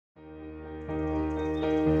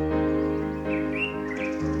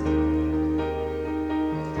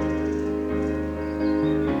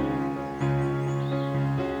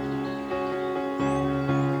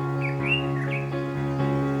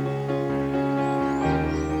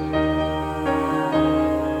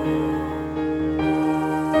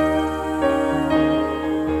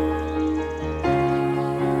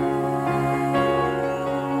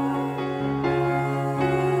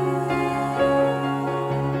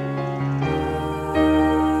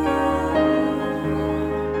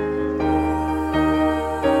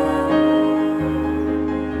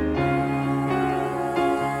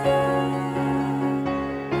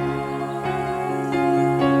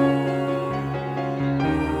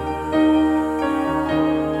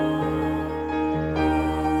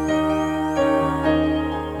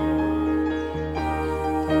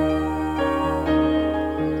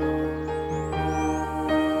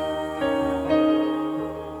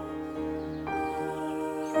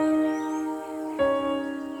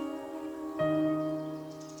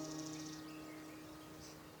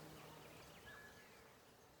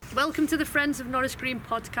welcome to the Friends of Norris Green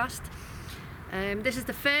podcast. This is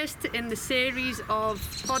the first in the series of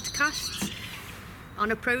podcasts on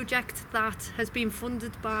a project that has been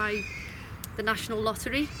funded by the National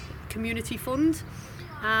Lottery Community Fund,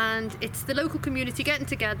 and it's the local community getting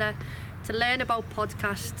together to learn about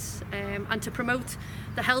podcasts and to promote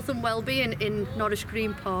the health and well-being in Norris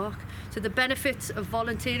Green Park, so the benefits of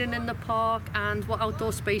volunteering in the park and what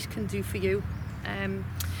outdoor space can do for you.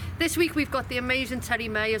 This week we've got the amazing Terry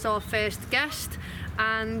May as our first guest,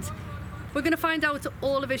 and we're going to find out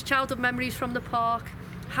all of his childhood memories from the park,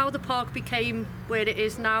 how the park became where it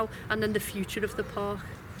is now, and then the future of the park.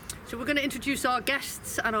 So we're going to introduce our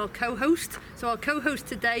guests and our co-host. So our co-host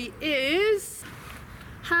today is...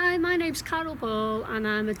 Hi, my name's Carol Ball and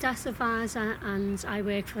I'm a death advisor, and I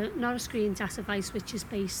work for Norris Green Death Advice, which is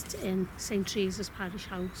based in St Teresa's Parish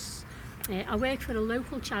House. I work for a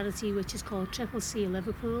local charity which is called Triple C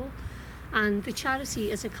Liverpool, and the charity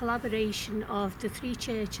is a collaboration of the three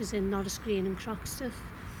churches in Norris Green and Croxteth,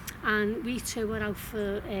 and we tour out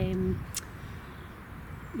for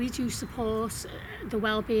we do support the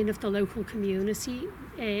well-being of the local community.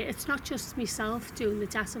 It's not just myself doing the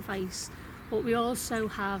death advice, but we also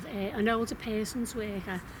have an older persons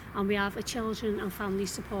worker, and we have a children and family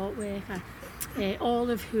support worker, all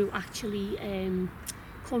of who actually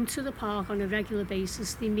come to the park on a regular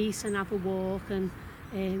basis. They meet and have a walk, and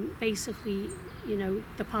basically, you know,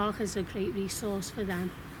 the park is a great resource for them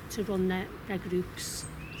to run their groups.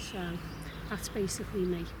 So that's basically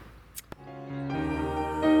me.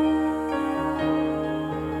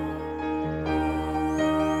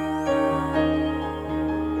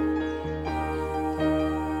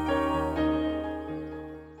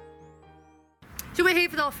 So we're here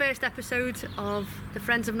for our first episode of the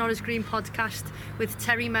Friends of Norris Green podcast with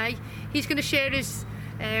Terry May. He's going to share his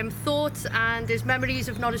thoughts and his memories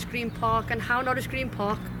of Norris Green Park and how Norris Green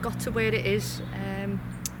Park got to where it is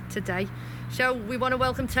today. So we want to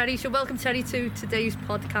welcome Terry. So welcome, Terry, to today's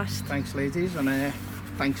podcast. Thanks, ladies, and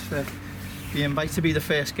thanks for the invite to be the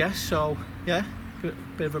first guest. So yeah, bit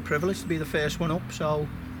of a privilege to be the first one up. So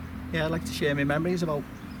yeah, I'd like to share my memories about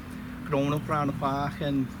growing up around the park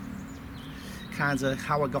and kind of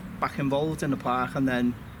how I got back involved in the park, and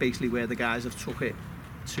then basically where the guys have took it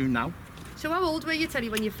to now. So how old were you, Terry,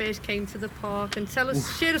 when you first came to the park? And share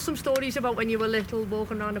us some stories about when you were little,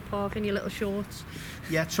 walking around the park in your little shorts.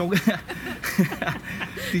 Yeah, so we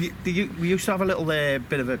used to have a little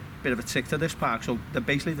bit of a tick to this park. So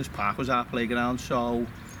basically this park was our playground. So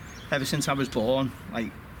ever since I was born,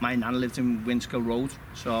 like, my nan lived in Winskill Road.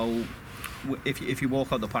 So if you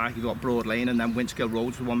walk out the park, you've got Broad Lane, and then Winskill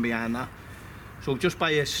Road's the one behind that. So just by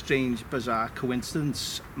a strange, bizarre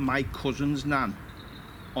coincidence, my cousin's nan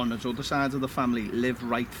on his other side of the family lived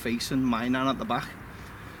right facing my nan at the back.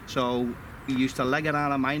 So we used to leg it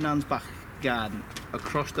out of my nan's back garden,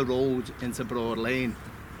 across the road into Broad Lane,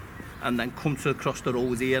 and then come to across the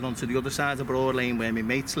road here onto the other side of Broad Lane where my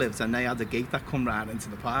mates lived, and they had the gate that come right into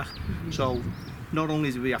the park. Mm-hmm. So not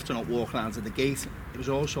only did we have to not walk around to the gate, it was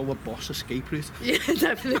also a boss escape route. Yeah,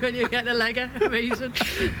 definitely, when you get a legger. Amazing.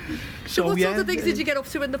 So what sort of things did you get up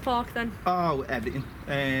to in the park then? Oh, everything.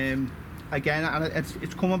 Again,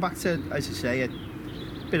 it's coming back to, as you say, a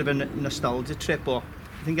bit of a nostalgia trip, but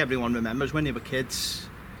I think everyone remembers when they were kids,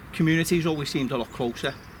 communities always seemed a lot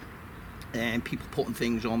closer, and people putting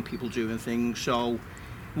things on, people doing things. So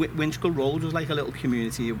Winskill Road was like a little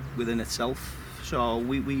community within itself. So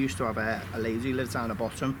we used to have a lady who lived down the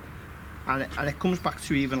bottom, and it comes back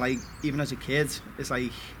to even as a kid, it's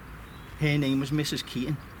like her name was Mrs.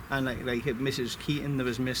 Keaton, and like Mrs. Keaton, there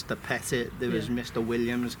was Mr. Pettit, there was Mr.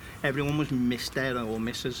 Williams, everyone was Mr. or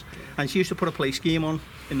Mrs. And she used to put a play scheme on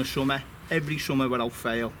in the summer, every summer without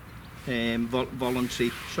fail,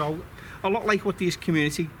 voluntary. So a lot like what these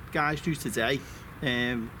community guys do today.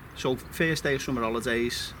 So first day of summer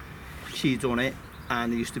holidays, she done it.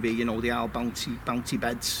 And there used to be, you know, the old bouncy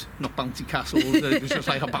beds, not bouncy castles. It was just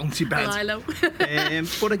like a bouncy bed.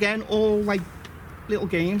 But again, all like little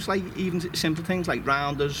games, like even simple things like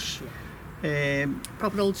rounders.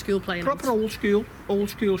 Proper old school playing. Proper old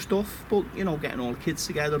school stuff. But you know, getting all the kids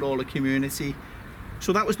together, all the community.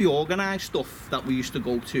 So that was the organised stuff that we used to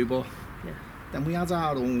go to. But then we had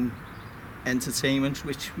our own entertainment,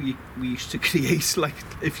 which we used to create. Like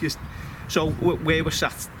so where we're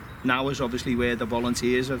sat now is obviously where the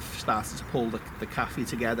volunteers have started to pull the cafe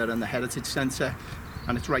together and the heritage centre,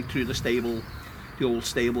 and it's right through the old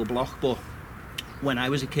stable block. But when I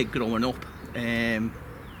was a kid growing up, the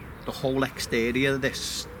whole exterior of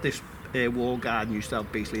this wall garden used to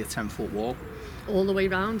have basically a 10-foot wall all the way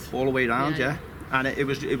round. Yeah. And it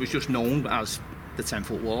was just known as the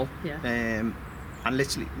 10-foot wall. And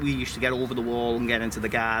literally, we used to get over the wall and get into the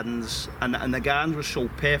gardens, and the gardens were so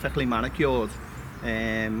perfectly manicured,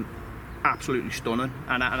 absolutely stunning.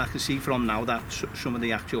 And I can see from now that some of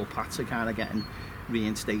the actual paths are kind of getting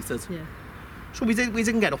reinstated. Yeah. So we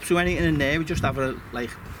didn't get up to anything in there. We just have a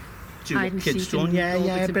do what kids done. Yeah,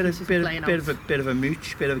 a bit of a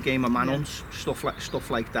mooch, bit of a game of manhunt, stuff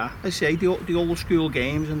like that. I say the old school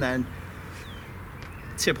games, and then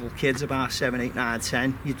typical kids about 7, 8, 9,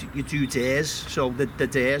 10. You do dares. So the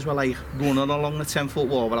dares were like running along the 10-foot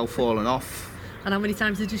wall without falling off. And how many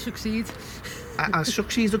times did you succeed? I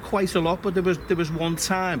succeeded quite a lot, but there was one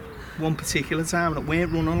particular time that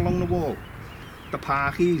weren't running along the wall. The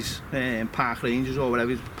parkies, park rangers or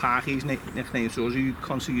whatever, parkies nicknames us, who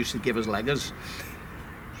constantly used to give us leggers.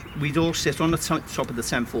 We'd all sit on the top of the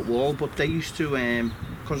 10-foot wall, but they used to,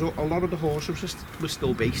 because a lot of the horses were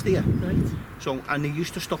still based here. Right. So, and they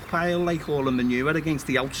used to stockpile like all the manure against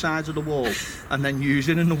the outsides of the wall and then use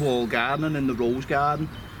it in the wall garden and in the rose garden.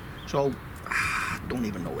 So, I don't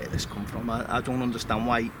even know where this come from. I don't understand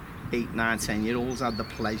why 8, 9, 10-year-olds had the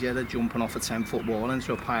pleasure of jumping off a 10-foot wall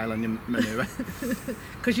into a pile of manure.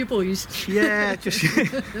 Because you're boys. Yeah,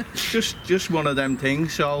 just one of them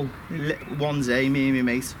things. So one day, me and my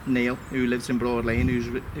mate Neil, who lives in Broad Lane,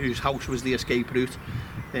 whose house was the escape route,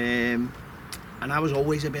 and I was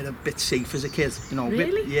always a bit safe as a kid, you know.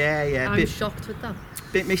 Really? Yeah. I'm shocked with that.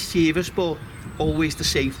 Bit mischievous, but always the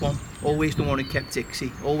safe one. Always the one who kept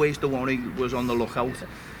Dixie. Always the one who was on the lookout.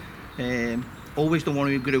 Always the one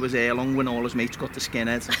who grew his hair long when all his mates got the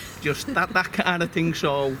skinhead. Just that kind of thing.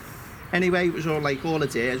 So anyway, it was all the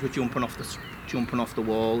days were jumping off the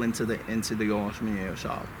wall into the horse manure.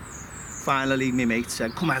 So finally my mate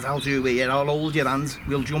said, "Come on, I'll do it here. I'll hold your hands.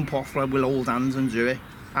 We'll jump off. We'll hold hands and do it."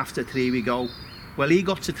 After 3 we go. Well, he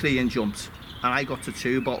got to 3 and jumped, and I got to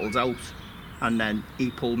 2, bottled out, and then he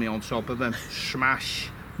pulled me on top of him. Smash,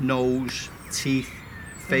 nose, teeth,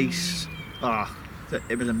 face.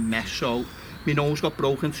 It was a mess. So my nose got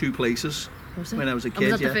broken 2 places when I was a kid.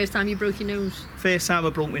 And was that the first time you broke your nose? First time I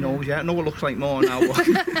broke my nose, yeah. I know it looks like more now.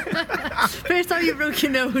 First time you broke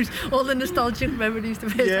your nose, all the nostalgic memories. The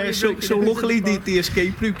first time you broke so your nose luckily the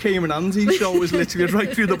escape route came in handy. So it was literally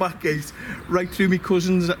right through the back gate, right through my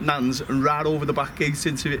cousin's nan's, and right over the back gate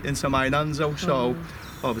into my nan's house. So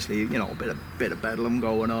obviously, you know, a bit of bedlam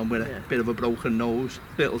going on with a bit of a broken nose,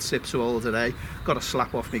 little sips of all today. Got a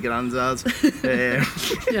slap off my granddad.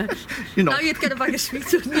 You know, now you'd get a bag of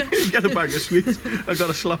sweets, wouldn't you? Get a bag of sweets. I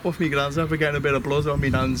got a slap off my granddad for getting a bit of blood on my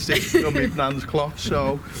nan's cloth.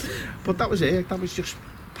 So, but that was it. That was just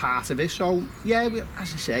part of it. So yeah,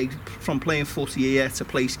 as I say, from playing footy here to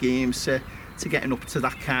place games to getting up to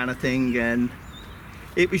that kind of thing, and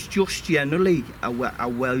it was just generally a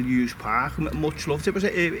well-used park, much loved.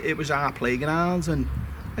 It was our playground, and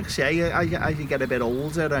like I say, as you get a bit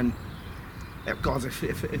older, and God,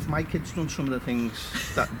 if my kids done some of the things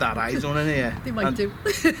that I done in here, they might do.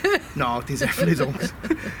 No, they definitely don't.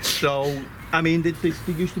 So I mean, they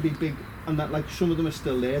used to be big, and that, like, some of them are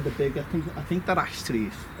still there. They're big. I think they're ash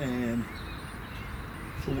trees.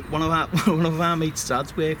 So one of our mates'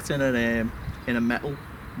 dads worked in a metal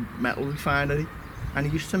refinery. And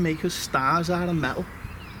he used to make us stars out of metal,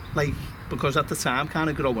 like, because at the time, kind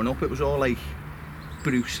of growing up, it was all like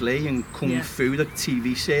Bruce Lee and Kung Fu, the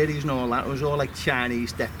TV series and all that. It was all like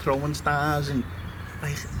Chinese death throwing stars, and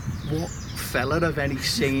like, what fella of any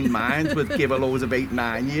sane mind would give a load of 8,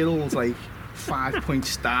 9-year-olds like 5-point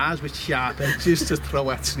stars with sharp edges to throw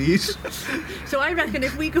at trees? So I reckon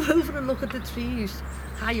if we go over and look at the trees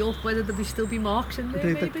high up, whether there'll still be marks in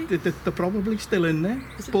there, maybe? They're probably still in there.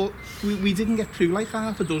 But we didn't get through like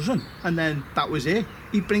half a dozen, and then that was it.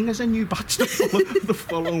 He'd bring us a new batch the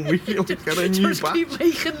following week. You'll get a new just batch. Keep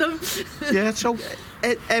making them. Yeah, so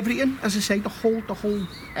everything, as I say, the whole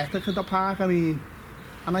ethic of the park, I mean,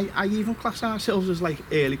 and I even class ourselves as like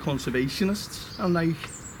early conservationists, and like,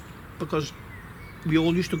 because we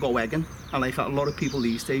all used to go egging, and like a lot of people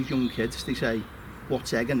these days, young kids, they say,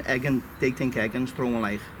 what's egging? Egging, they think egging's throwing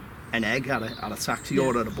like an egg at a taxi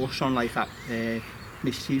or at a bus on like a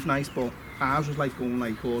mischief night, but ours was like going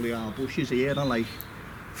like all the bushes here and like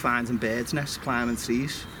finding birds' nests, climbing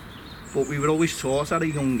trees. But we were always taught at a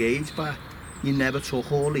young age, but you never took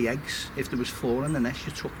all the eggs. If there was 4 in the nest,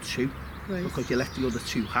 you took 2. Right. Because you let the other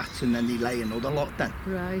 2 hatch, and then they lay another lot then.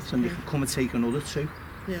 Right. So you could come and take another 2.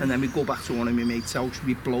 Yeah. And then we'd go back to one of my mates' house,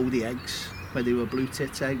 we'd blow the eggs, whether they were blue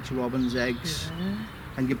tits eggs, robin's eggs,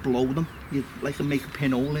 and you blow them. You like to make a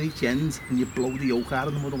pinhole in each end, and you blow the yolk out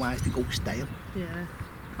of them, otherwise they go stale. Yeah.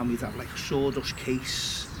 And we'd have like a sawdust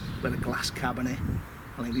case with a glass cabinet,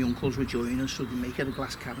 and like my uncles would join us, so they'd make it a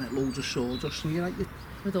glass cabinet, loads of sawdust, and you're like,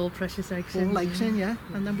 With all precious eggs all in. legs in, yeah.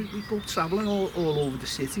 And then we go travelling all over the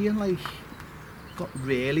city and like got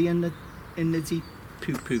really in the deep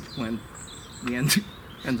poop when we ended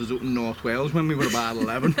up in North Wales when we were about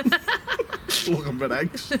 11 looking for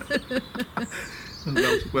eggs. And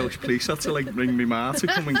Welsh police had to like ring me ma to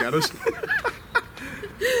come and get us.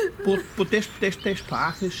 but this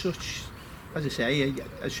park is such, as I say,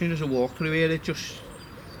 as soon as I walk through here,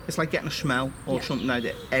 it's like getting a smell or something like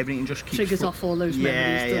that. Everything just keeps triggers off all those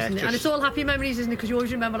memories, doesn't it? And it's all happy memories, isn't it? Because you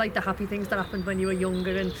always remember like the happy things that happened when you were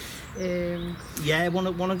younger. And yeah, one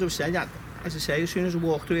of those said that. As I say, as soon as I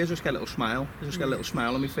walk through here, I just get a little smile. I just get a little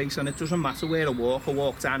smile on my face, and it doesn't matter where I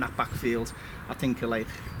walk down that back field. I think of like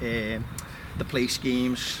the play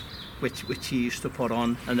schemes which he used to put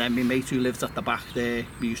on, and then my mate who lived at the back there,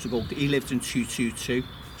 we used to go. He lived in 222.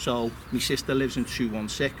 So my sister lives in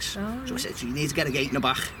 216. Oh, so I said, so you need to get a gate in the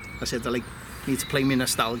back. I said, I need to play my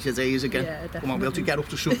nostalgia days again. Yeah, definitely. Come on, we'll have to get up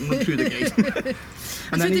to something and through the gate.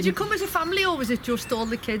 And so did you come as a family, or was it just all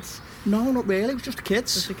the kids? No, not really. It was just the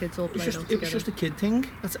kids. Just the kids all playing together. It was just a kid thing.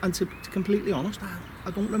 And to be completely honest, I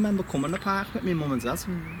don't remember coming to the park with my mum and dad.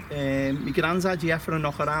 My granddad, yeah, for a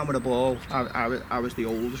knock around with a ball. I was the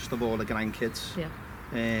oldest of all the grandkids. Yeah.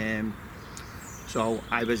 So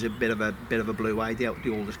I was a bit of a blue-eyed, the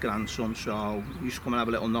oldest grandson. So we used to come and have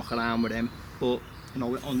a little knock around with him. But you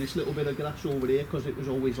know, on this little bit of grass over here, because it was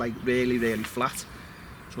always like really flat.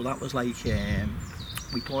 So that was like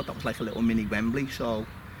we thought that was like a little mini Wembley. So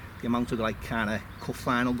the amount of like kind of cup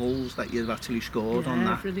final goals that you've actually scored on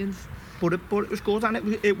that. Brilliant. But it was good,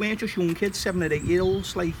 and it weren't just young kids, 7 or 8 year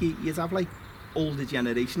olds. Like you'd have like older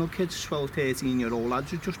generational kids, 12, 13-year-old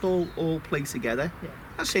lads who just all play together. Yeah.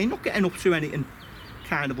 I say not getting up to anything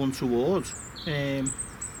kind of untoward.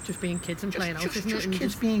 Just being kids and playing out, isn't it? Just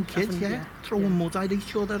kids being kids, yeah. Throwing mud at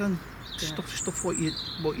each other and stuff what you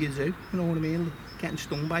do. You know what I mean? Getting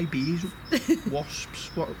stung by bees, wasps,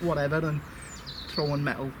 whatever, and throwing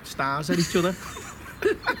metal stars at each other.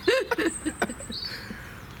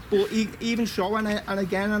 But even so, and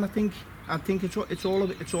I think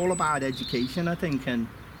it's all about education. I think, and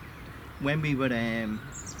when we were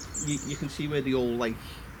you can see where the old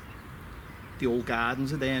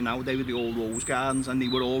gardens are there now. They were the old rose gardens, and they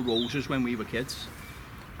were all roses when we were kids.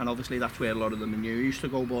 And obviously that's where a lot of the manure used to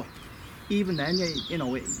go. But even then,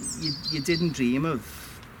 you didn't dream of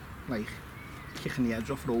like kicking the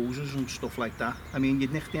heads off roses and stuff like that. I mean,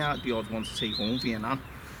 you'd nick the odd one to take home for your nan.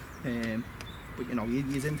 But you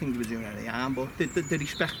didn't think you were doing any harm. But the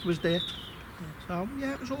respect was there. So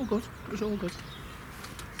yeah, it was all good. It was all good.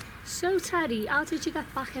 So Terry, how did you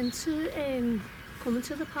get back into coming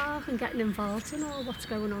to the park and getting involved in all what's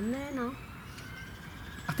going on there now?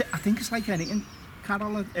 I think it's like anything,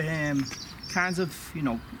 Carol. Kind of,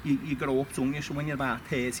 you grow up, don't you? So when you're about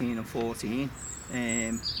 13 and 14,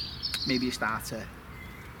 maybe you start to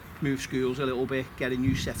move schools a little bit, get a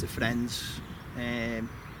new set of friends.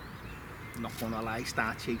 Not gonna lie,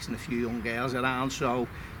 start chasing a few young girls around, so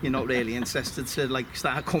you're not really interested to like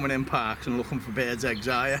start coming in parks and looking for birds' eggs,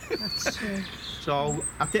 are you? That's true. So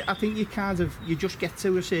I think you just get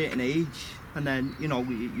to a certain age, and then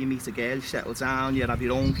you meet a girl, you settle down, you have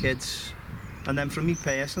your own kids, and then for me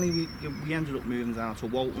personally, we ended up moving down to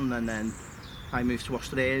Walton, and then I moved to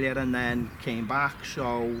Australia, and then came back.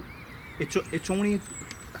 So it's only,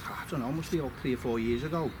 I don't know, must be about 3 or 4 years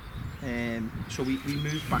ago. So we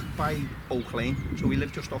moved back by Oak Lane, so we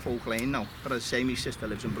live just off Oak Lane now. But as I say, my sister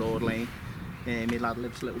lives in Broad Lane, my lad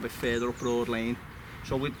lives a little bit further up Broad Lane.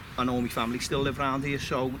 So I know my family still live around here,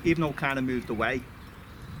 so even though I kind of moved away,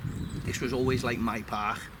 this was always like my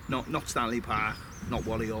park, not Stanley Park, not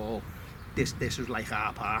Wally Hall. This was like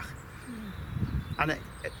our park. And I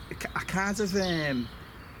kind of,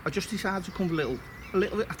 I just decided to come a little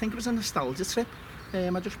bit, I think it was a nostalgia trip.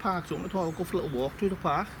 I just parked up and thought I'll go for a little walk through the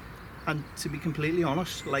park. And to be completely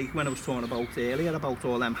honest, like when I was talking about earlier about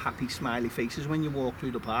all them happy smiley faces when you walk through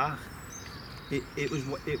the park, it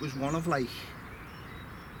was one of like,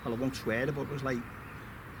 well I won't swear it, but it was like,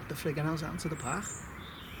 what the friggin' hell's happened to the park?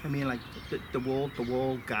 I mean like the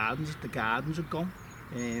wall gardens, the gardens had gone,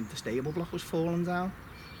 the stable block was falling down,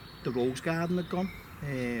 the rose garden had gone,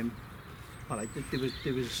 well like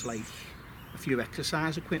there was like a few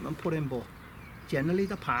exercise equipment put in, but generally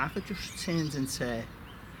the park had just turned into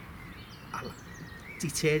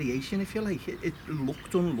deterioration, if you like. It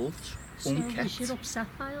looked unloved, unkept. So you're upset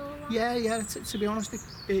by all that? Yeah. To be honest,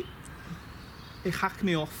 it hacked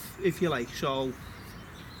me off, if you like. So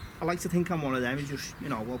I like to think I'm one of them. Who just,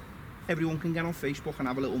 well, everyone can get on Facebook and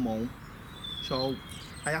have a little moan. So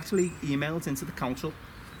I actually emailed into the council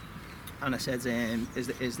and I said, is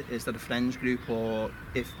there a friends group, or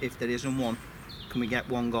if there isn't one, can we get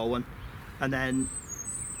one going? And then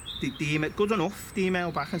the email, good enough, the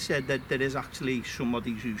email back and said that there is actually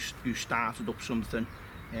somebody who started up something.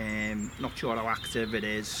 Not sure how active it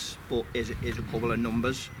is, but is a couple of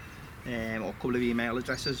numbers or a couple of email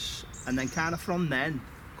addresses. And then kind of from then,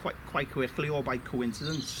 quite quickly or by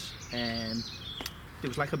coincidence, there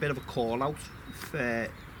was like a bit of a call out for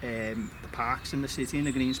the parks in the city and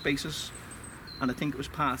the green spaces. And I think it was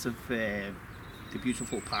part of the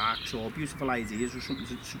beautiful parks or beautiful ideas or something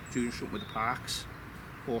to do something with the parks.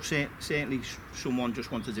 Or certainly someone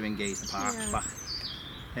just wanted to engage the parks back.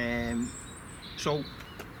 So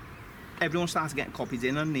everyone started getting copied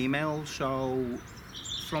in on an email. So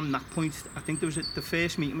from that point, I think the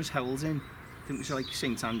first meeting was held in, I think it was like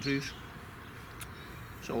St Andrews.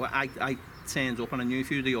 So I turned up and I knew a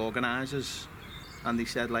few of the organisers, and they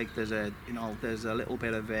said like there's a little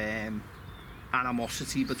bit of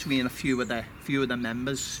animosity between a few of the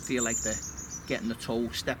members. Feel like they're getting the toe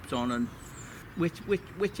stepped on, and which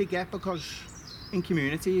you get because in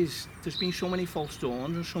communities there's been so many false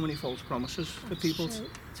dawns and so many false promises for people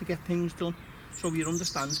to get things done. So you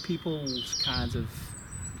understand people's kind of,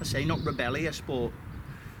 I say not rebellious, but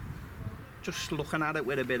just looking at it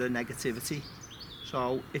with a bit of negativity.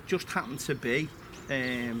 So it just happened to be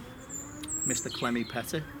Mr. Clemmy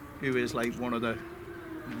Petty, who is like one of the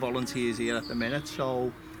volunteers here at the minute.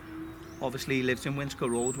 So obviously he lives in Windsor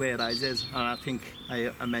Road where I did, and I think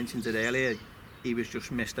I mentioned it earlier, he was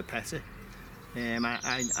just Mr. Petty.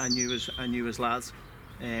 I knew his lad,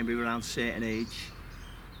 we were around a certain age.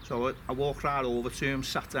 So I walked right over to him,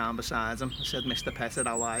 sat down beside him, I said, Mr. Petty,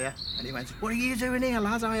 how are you? And he went, what are you doing here,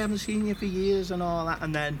 lad? I haven't seen you for years and all that.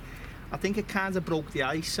 And then I think it kind of broke the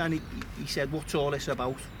ice, and he said, what's all this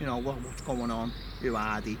about? You know, what's going on? Who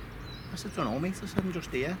are they? I said, don't know, mate. I said, I'm just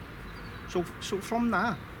here. So from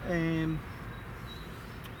that,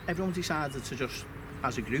 everyone decided to just,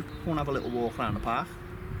 as a group, go and have a little walk around the park.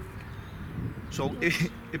 So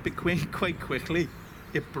it became quite quickly,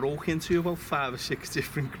 it broke into about 5 or 6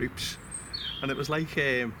 different groups. And it was like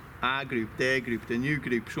our group, their group, the new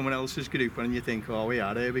group, someone else's group, and you think, oh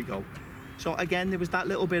yeah, there we go. So again, there was that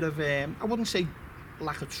little bit of, I wouldn't say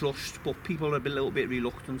lack of trust, but people were a little bit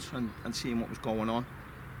reluctant and seeing what was going on.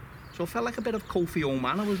 So it felt like a bit of Kofi old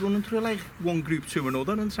man. I was running through like one group to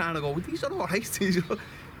another and trying to go, these are all right,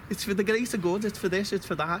 it's for the greater good, it's for this, it's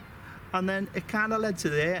for that. And then it kind of led to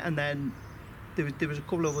there, and then there was a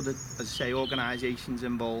couple of other, as I say, organisations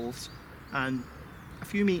involved, and a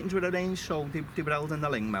few meetings were arranged, so they were held in the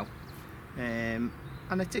Ling Mill. And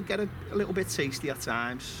it did get a little bit tasty at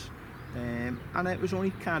times. And it was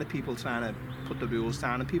only kind of people trying to put the rules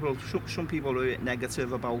down, and some people were a bit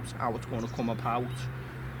negative about how it's going to come about.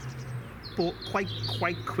 But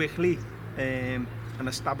quite quickly, an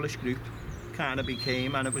established group kind of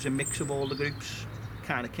became, and it was a mix of all the groups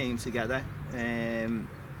kind of came together.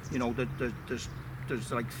 You know,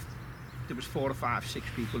 there's like, there was 4 or 5, 6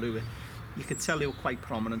 people who were, you could tell they were quite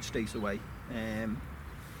prominent straight away.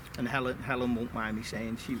 And Helen won't mind me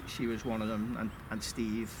saying she was one of them, and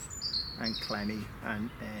Steve and Clemmy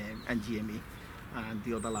and Jimmy and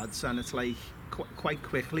the other lads, and it's like quite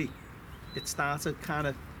quickly it started kind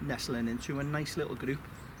of nestling into a nice little group.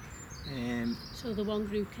 So the one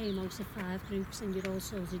group came out of 5 groups, and you all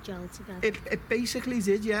sort of gelled together. It basically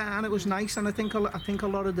did, yeah, and it was nice. And I think a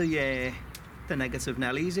lot of the negative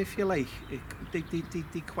Nellies, if you like, they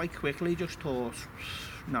quite quickly just thought,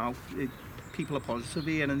 no, people are positive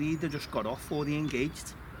here, and they either just got off or they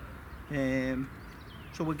engaged.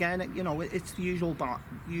 So again, you know, it's the usual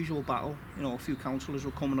battle. You know, a few councillors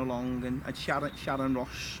were coming along, and Sharon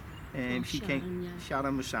Ross,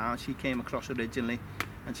 Sharon was sound. She came across originally,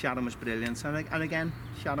 and Sharon was brilliant. And again,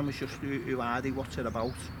 Sharon was just who are they, what's it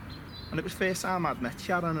about? And it was the first time I'd met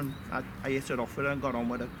Sharon, and I hit her off with her and got on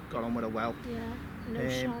with her well. Yeah, I know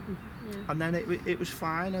Sharon. Yeah. And then it was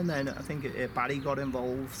fine, and then I think Barry got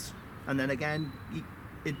involved, and then again,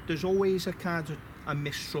 there's always a kind of a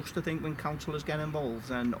mistrust, I think, when councillors get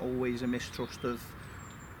involved, and always a mistrust of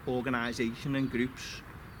organisation and groups.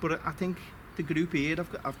 But I think the group here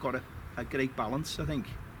have got a great balance. I think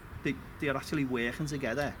they're actually working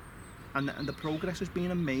together, and the progress has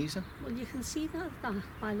been amazing. Well, you can see that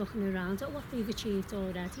by looking around at what they've achieved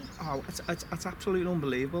already. Oh, it's absolutely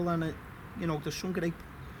unbelievable, and you know, there's some great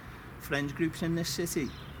friends groups in this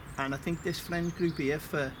city, and I think this friends group here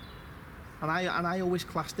and I always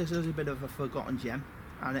class this as a bit of a forgotten gem,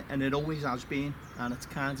 and it always has been, and it's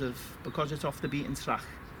kind of, because it's off the beaten track,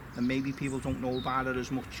 and maybe people don't know about it as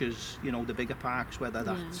much as, you know, the bigger parks, whether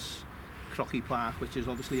that's Crocky Park, which is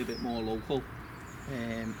obviously a bit more local.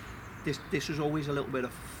 This is always a little bit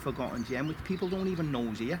of forgotten gem, which people don't even know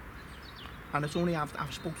is here. And it's only I've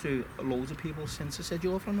spoke to loads of people since. I said,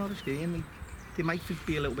 you're from Norris Green. They might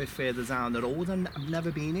be a little bit further down the road and I've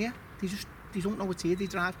never been here. They don't know it's here, they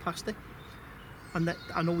drive past it. And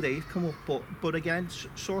I know they've come up, but again,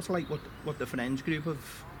 sort of like what the Friends group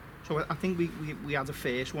have. So I think we had the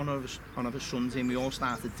first one of his sons in. We all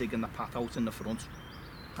started digging the path out in the front,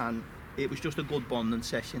 and it was just a good bonding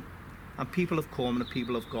session. And people have come and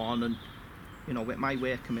people have gone, and you know, with my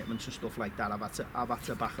work commitments and stuff like that, I've had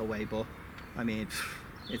to back away. But I mean,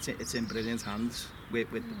 it's in brilliant hands with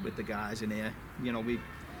the guys in here. You know, a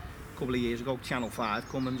couple of years ago, Channel 5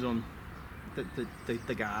 come and done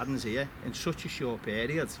the gardens here in such a short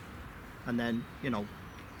period, and then, you know,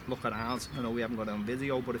 look around. I know we haven't got it on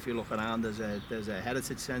video, but if you look around, there's a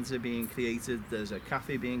heritage centre being created, there's a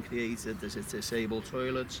cafe being created, there's a disabled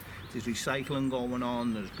toilets, there's recycling going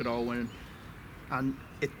on, there's growing, and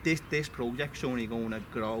this project's only going to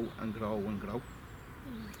grow and grow and grow.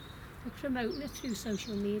 They're promoting it through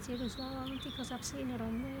social media as well, aren't they? Because I've seen it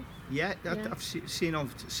on there. Yeah, I've seen on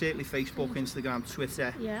certainly Facebook, Instagram,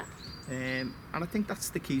 Twitter. Yeah. And I think that's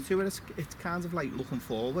the key to it. It's kind of like looking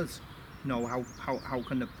forward. You know, how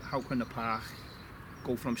can the park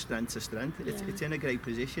go from strength to strength? It's in a great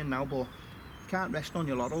position now, but you can't rest on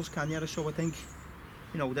your laurels, can you? So I think,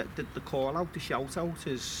 you know, the call out, the shout out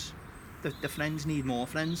is the Friends need more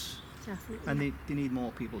friends. Definitely. And they need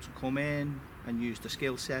more people to come in and use the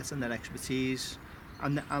skill set and their expertise.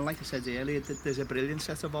 And like I said earlier, there's a brilliant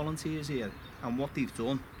set of volunteers here, and what they've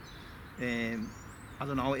done, I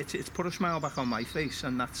don't know, it's put a smile back on my face,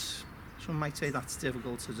 and some might say that's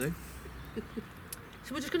difficult to do.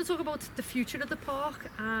 So we're just going to talk about the future of the park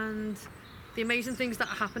and the amazing things that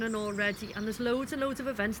are happening already, and there's loads and loads of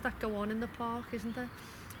events that go on in the park, isn't there?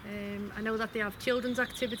 I know that they have children's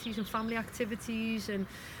activities and family activities, and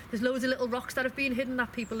there's loads of little rocks that have been hidden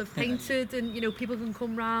that people have painted, and you know, people can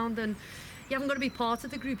come round, and you haven't got to be part of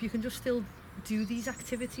the group, you can just still do these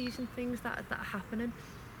activities and things that are happening.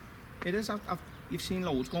 It is. You've seen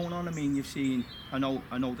loads going on. I mean, you've seen, I know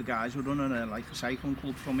the guys were running a cycling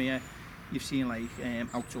club from here. You've seen like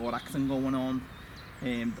outdoor acting going on.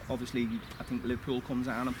 Obviously, I think Liverpool comes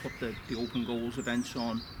down and put the open goals events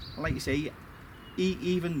on. And like you say,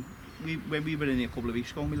 even when we were in here a couple of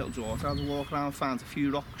weeks ago, my little daughter had a walk around, found a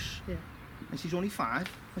few rocks. Yeah. And she's only 5,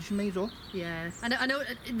 and she made up. Yeah, and I know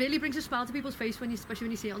it really brings a smile to people's face especially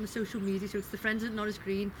when you see it on the social media. So it's the Friends at Norris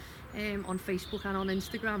Green on Facebook and on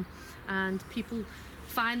Instagram, and people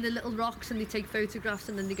find the little rocks and they take photographs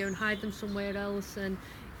and then they go and hide them somewhere else. And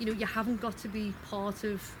you know, you haven't got to be part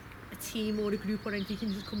of a team or a group or anything. You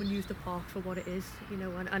can just come and use the park for what it is, you know,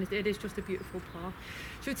 and it is just a beautiful park.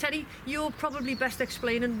 So Teddy, you're probably best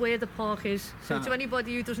explaining where the park is. So to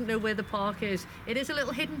anybody who doesn't know where the park is, it is a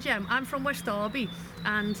little hidden gem. I'm from West Derby,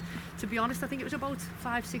 and to be honest, I think it was about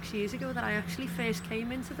 5-6 years ago that I actually first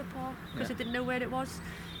came into the park, because I didn't know where it was.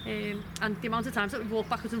 And the amount of times that we've walked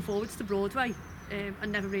backwards and forwards to Broadway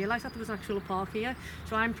and never realised that there was an actual park here.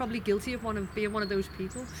 So I'm probably guilty of being one of those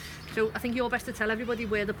people. So I think you're best to tell everybody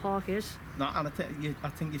where the park is. No, and I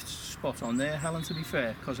think you're spot on there, Helen, to be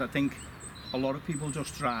fair, because I think a lot of people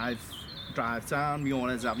just drive down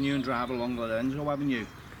Muirheads Avenue and drive along Lorenzo Avenue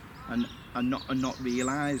and not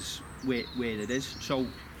realise where it is. So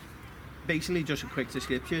basically, just a quick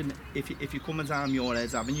description, if you're coming down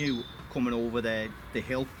Muirheads Avenue, coming over the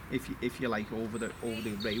hill, if you like, over the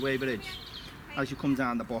railway bridge, as you come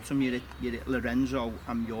down the bottom, you're at Lorenzo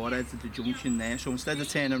and Muirheads at the junction there. So instead of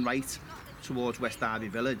turning right towards West Derby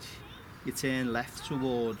Village, you turn left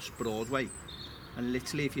towards Broadway, and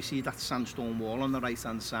literally, if you see that sandstone wall on the right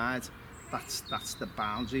hand side, that's the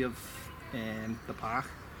boundary of the park.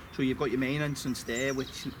 So you've got your main entrance there,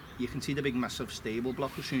 which you can see the big massive stable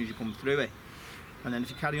block as soon as you come through it, and then if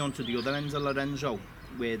you carry on to the other end of Lorenzo,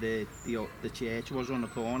 where the church was on the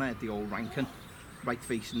corner, the old Rankin, right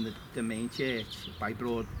facing the main church by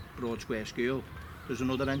Broad Square School, there's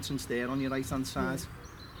another entrance there on your right hand side.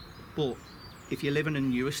 But if you're living in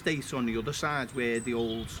New Estate on the other side, where the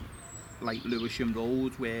old like Lewisham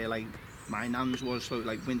Road, where like my nan's was, so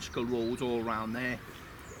like Winskill Road, all around there,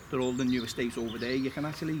 they're all the new estates over there. You can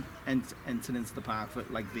actually enter into the park for,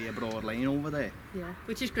 like via Broad Lane over there. Yeah,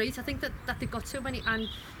 which is great. I think that they've got so many, and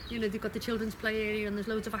you know, they've got the children's play area, and there's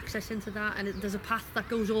loads of access into that, and there's a path that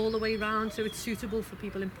goes all the way around, so it's suitable for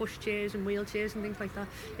people in pushchairs and wheelchairs and things like that.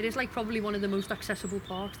 It is like probably one of the most accessible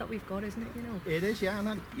parks that we've got, isn't it? You know. It is, yeah,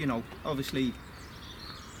 and you know, obviously,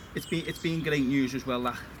 it's been great news as well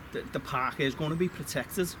that the park is going to be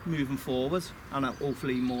protected moving forward, and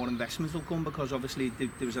hopefully more investments will come, because obviously there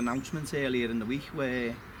was announcements earlier in the week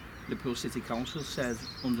where Liverpool City Council said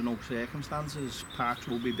under no circumstances parks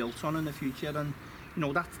will be built on in the future, and you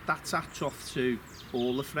know, that's hats off to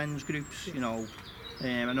all the friends groups. You know,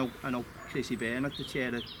 I know Chrissy Bernard, the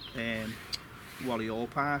chair at Wally Hall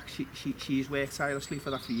Park. She's worked tirelessly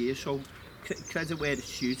for that for years. So credit where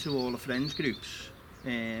it's due to all the friends groups,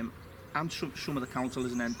 and some of the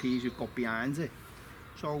councillors and MPs who've got behind it.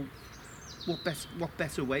 So what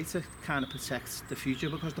better way to kind of protect the future,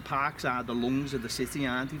 because the parks are the lungs of the city,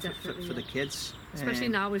 aren't they, for the kids? Especially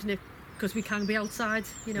now, isn't it? Because we can be outside,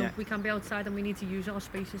 you know, we can be outside and we need to use our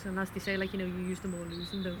spaces, and as they say, like, you know, you use them or lose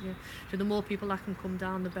them, don't you? So the more people that can come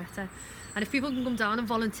down, the better. And if people can come down and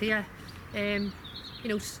volunteer, you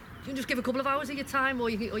know, you can just give a couple of hours of your time, or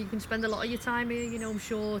you can spend a lot of your time here. You know, I'm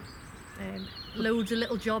sure loads of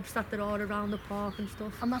little jobs that there are around the park and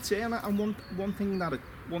stuff. And that's it. And one thing that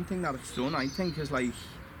it's done, I think, is like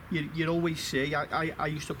you always see. I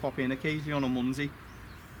used to pop in occasionally on a Monday,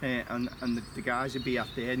 and the guys would be out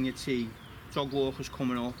there, and you'd see dog walkers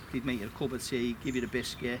coming up. They'd make you a cup of tea, give you the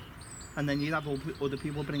biscuit, and then you'd have other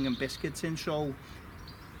people bringing biscuits in. So,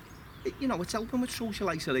 you know, it's helping with social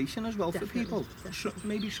isolation as well. Definitely, for people. So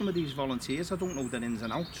maybe some of these volunteers, I don't know their ins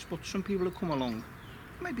and outs, but some people who come along,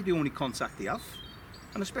 maybe the only contact they have.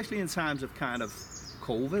 And especially in times of kind of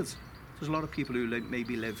COVID, there's a lot of people who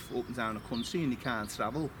maybe live up and down the country and they can't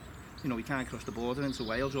travel. You know, we can't cross the border into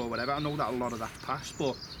Wales or whatever. I know that a lot of that's passed,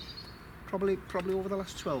 but probably over the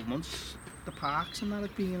last 12 months, the parks and that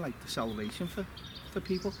have been like the salvation for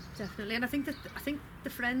people. Definitely, and I think the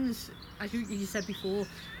friends, as you said before,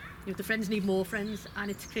 you know, the friends need more friends, and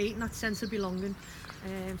it's creating that sense of belonging.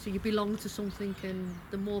 So you belong to something, and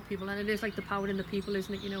the more people, and it is like the power in the people,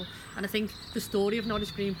 isn't it? You know, and I think the story of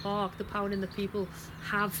Norris Green Park, the power in the people,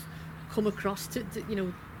 have come across to you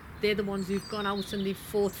know, they're the ones who've gone out and they've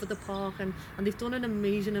fought for the park, and they've done an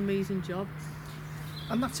amazing job.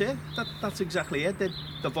 And that's it. That's exactly it.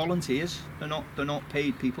 The volunteers. They're not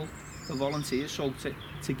paid people. The volunteers. So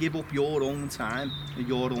to give up your own time,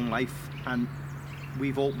 your own life, and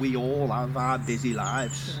we all have our busy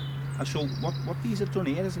lives. Yeah. And so what these have done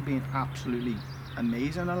here has been absolutely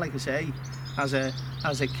amazing. And like I say, as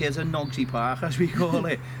a kid at Nogsy Park, as we call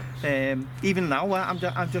it, even now I'm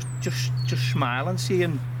just smiling,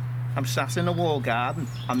 seeing I'm sat in a wall garden.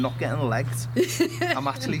 I'm not getting legged. I'm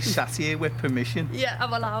actually sat here with permission. Yeah,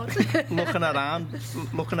 I'm allowed. looking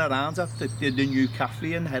around at the new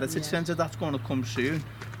cafe and heritage centre that's going to come soon,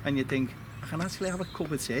 and you think, I can actually have a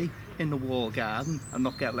cup of tea in the wall garden and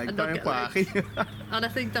not get legged by a parky. And I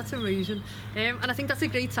think that's amazing. And I think that's a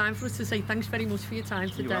great time for us to say thanks very much for your time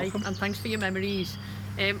today, and thanks for your memories.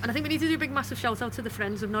 And I think we need to do a big massive shout out to the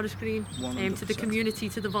friends of Norris Green, to the community,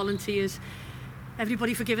 to the volunteers,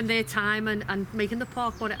 everybody for giving their time and making the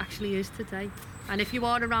park what it actually is today. And if you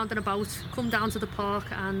are around and about, come down to the park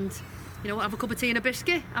and, you know, have a cup of tea and a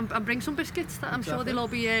biscuit, and bring some biscuits. I'm sure they'll all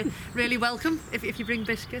be really welcome if you bring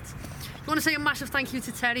biscuits. I want to say a massive thank you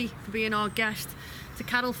to Terry for being our guest, to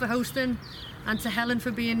Carol for hosting, and to Helen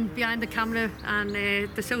for being behind the camera and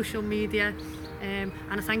the social media, and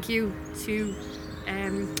a thank you to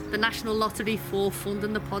the National Lottery for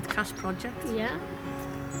funding the podcast project. Yeah.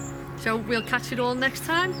 So we'll catch it all next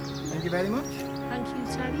time. Thank you very much. Thank you,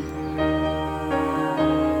 Terry.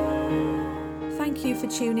 Thank you for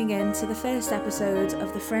tuning in to the first episode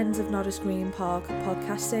of the Friends of Norris Green Park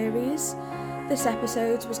podcast series. This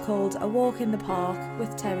episode was called A Walk in the Park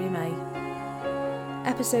with Terry May.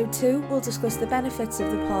 Episode 2 will discuss the benefits of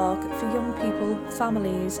the park for young people,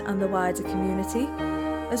 families and the wider community,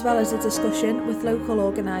 as well as a discussion with local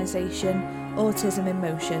organisation Autism in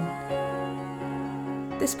Motion.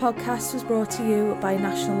 This podcast was brought to you by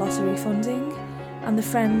National Lottery funding and the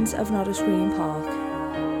Friends of Norris Green Park.